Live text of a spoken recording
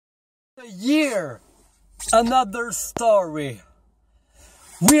A year, another story.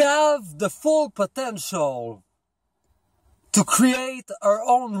 We have the full potential to create our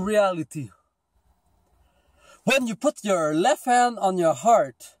own reality. When you put your left hand on your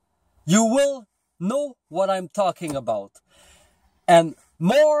heart, you will know what I'm talking about. And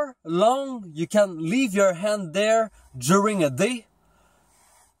more long you can leave your hand there during a day,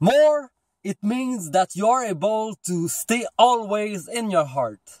 more it means that you are able to stay always in your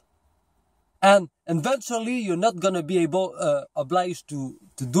heart. And eventually you're not gonna be obliged to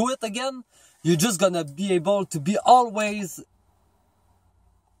do it again. You're just gonna be able to be always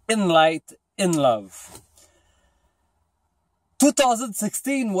in light, in love.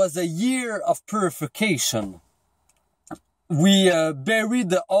 2016 was a year of purification. We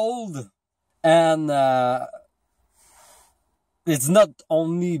buried the old, and it's not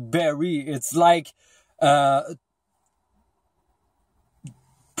only bury, it's like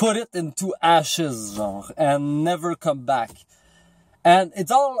put it into ashes, genre, and never come back. And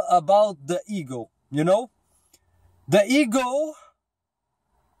it's all about the ego, you know? The ego,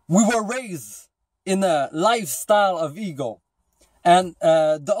 we were raised in a lifestyle of ego. And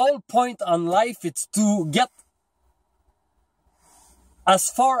the whole point on life is to get as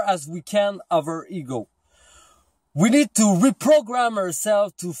far as we can of our ego. We need to reprogram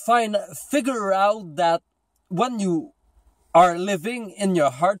ourselves to figure out that when you are living in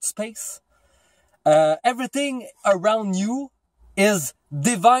your heart space, everything around you is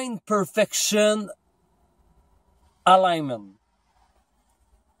divine perfection alignment.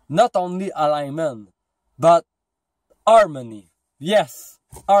 Not only alignment, but harmony. Yes,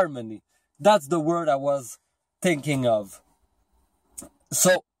 harmony. That's the word I was thinking of.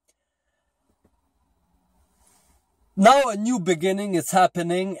 So, now a new beginning is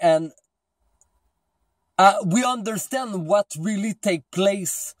happening, and we understand what really take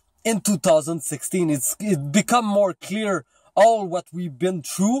place in 2016. It become more clear all what we've been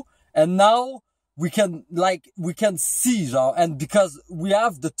through, and now we can see, genre, and because we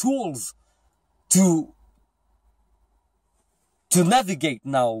have the tools to navigate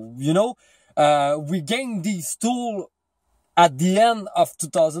now, you know, we gained these tools at the end of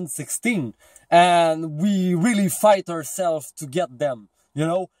 2016, and we really fight ourselves to get them, you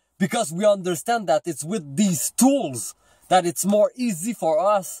know, because we understand that it's with these tools that it's more easy for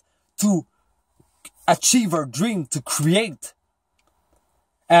us to achieve our dream, to create.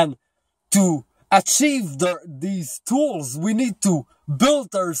 And to achieve these tools, we need to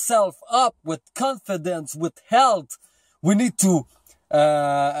build ourselves up with confidence, with health. We need to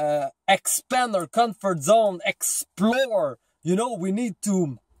expand our comfort zone, explore, you know, we need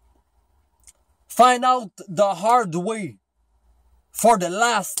to find out the hard way for the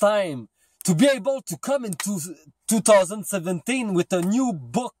last time to be able to come into 2017 with a new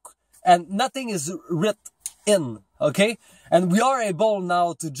book and nothing is written, okay? And we are able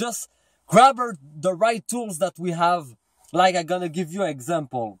now to just grab the right tools that we have. Like I'm gonna give you an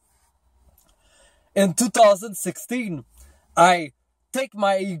example. In 2016, I take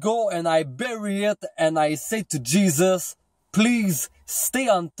my ego and I bury it and I say to Jesus, please stay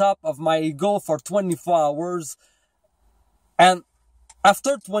on top of my ego for 24 hours. And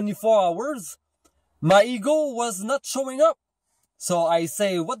after 24 hours, my ego was not showing up. So I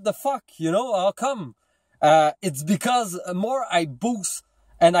say, what the fuck, you know, how come? It's because more I boost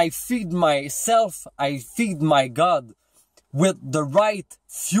and I feed myself, I feed my God with the right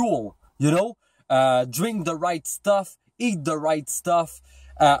fuel, you know, drink the right stuff, eat the right stuff,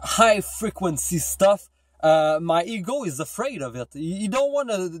 high frequency stuff. My ego is afraid of it. He don't want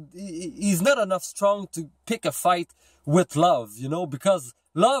to, he's not enough strong to pick a fight with love, you know, because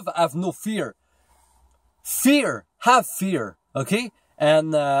love have no fear. Fear, have fear, okay?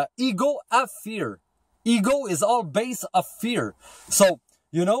 And ego have fear. Ego is all based of fear. So,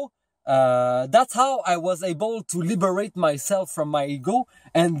 you know, that's how I was able to liberate myself from my ego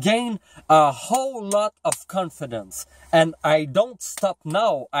and gain a whole lot of confidence. And I don't stop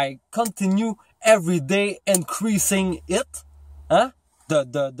now. I continue every day increasing it,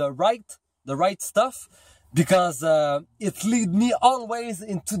 the right stuff, because it leads me always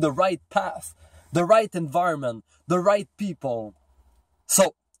into the right path, the right environment, the right people.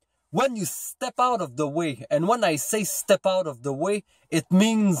 So when you step out of the way, and when I say step out of the way, it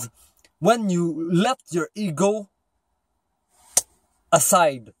means when you left your ego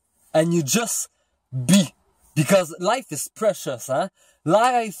aside and you just be, because life is precious, huh?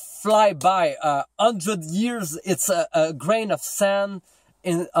 Life fly by. 100 years, it's a grain of sand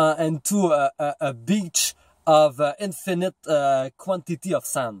into a beach of infinite quantity of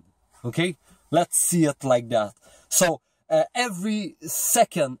sand. Okay, let's see it like that. So every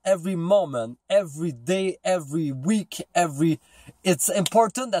second, every moment, every day, every week, it's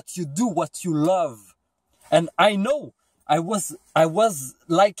important that you do what you love. And I know I was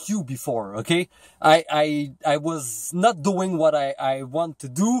like you before, okay? I was not doing what I want to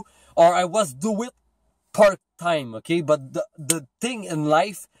do, or I was do it part-time, okay? But the thing in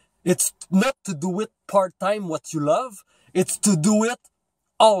life, it's not to do it part-time what you love, it's to do it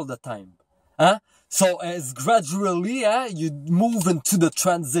all the time. Huh? So as gradually you move into the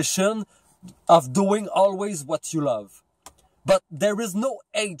transition of doing always what you love. But there is no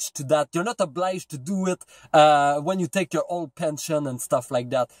age to that. You're not obliged to do it when you take your old pension and stuff like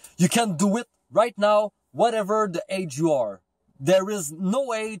that. You can do it right now, whatever the age you are. There is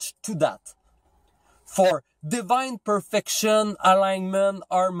no age to that. For divine perfection, alignment,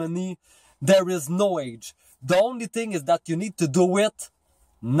 harmony, there is no age. The only thing is that you need to do it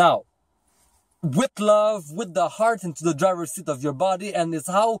now. With love, with the heart into the driver's seat of your body, and it's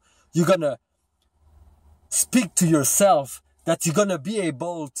how you're gonna speak to yourself that you're gonna be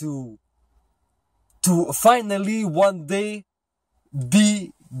able to finally one day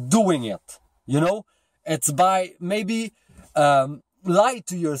be doing it. You know, it's by maybe lie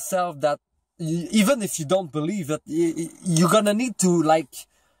to yourself that even if you don't believe it, you're gonna need to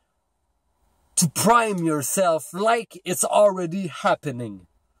to prime yourself like it's already happening.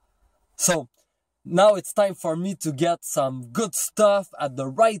 So now it's time for me to get some good stuff at the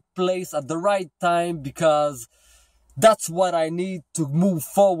right place at the right time, because that's what I need to move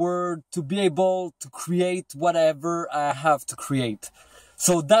forward, to be able to create whatever I have to create.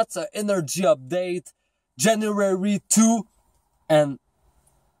 So that's an energy update, January 2, and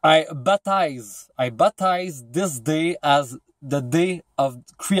I baptize this day as the day of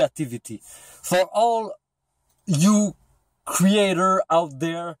creativity. For all you creator out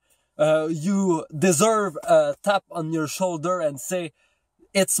there, you deserve a tap on your shoulder and say,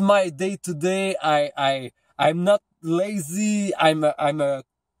 it's my day today. I'm not lazy. I'm a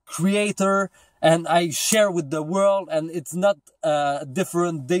creator, and I share with the world, and it's not a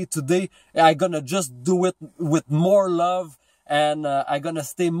different day today. I'm gonna just do it with more love, and I'm gonna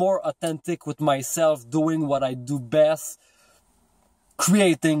stay more authentic with myself, doing what I do best,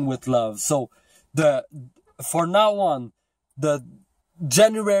 creating with love. So for now on, the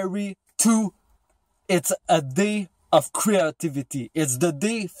January 2, it's a day of creativity. It's the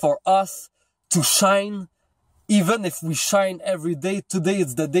day for us to shine. Even if we shine every day, today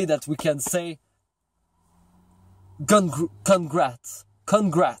is the day that we can say, congrats.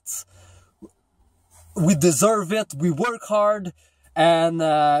 We deserve it. We work hard. And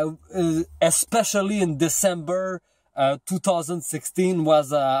especially in December 2016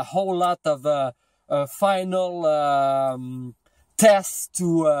 was a whole lot of final tests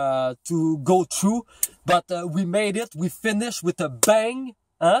to go through. But we made it. We finished with a bang.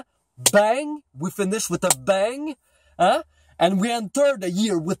 Bang, we finished with a bang, and we entered the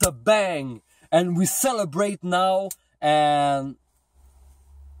year with a bang, and we celebrate now, and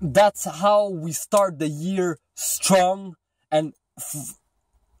that's how we start the year strong, and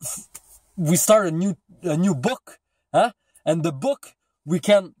we start a new book, and the book, we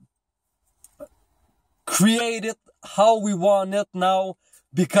can create it how we want it now,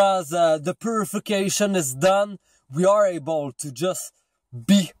 because the purification is done. We are able to just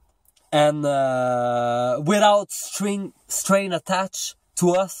be, and without strain attached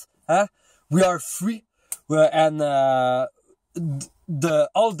to us, we are free, and all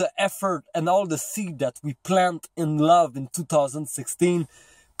the effort and all the seed that we plant in love in 2016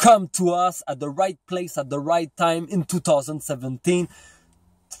 come to us at the right place at the right time in 2017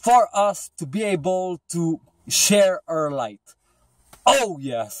 for us to be able to share our light. Oh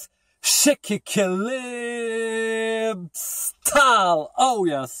yes, Shikikilib style. Oh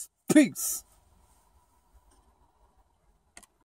yes. Peace.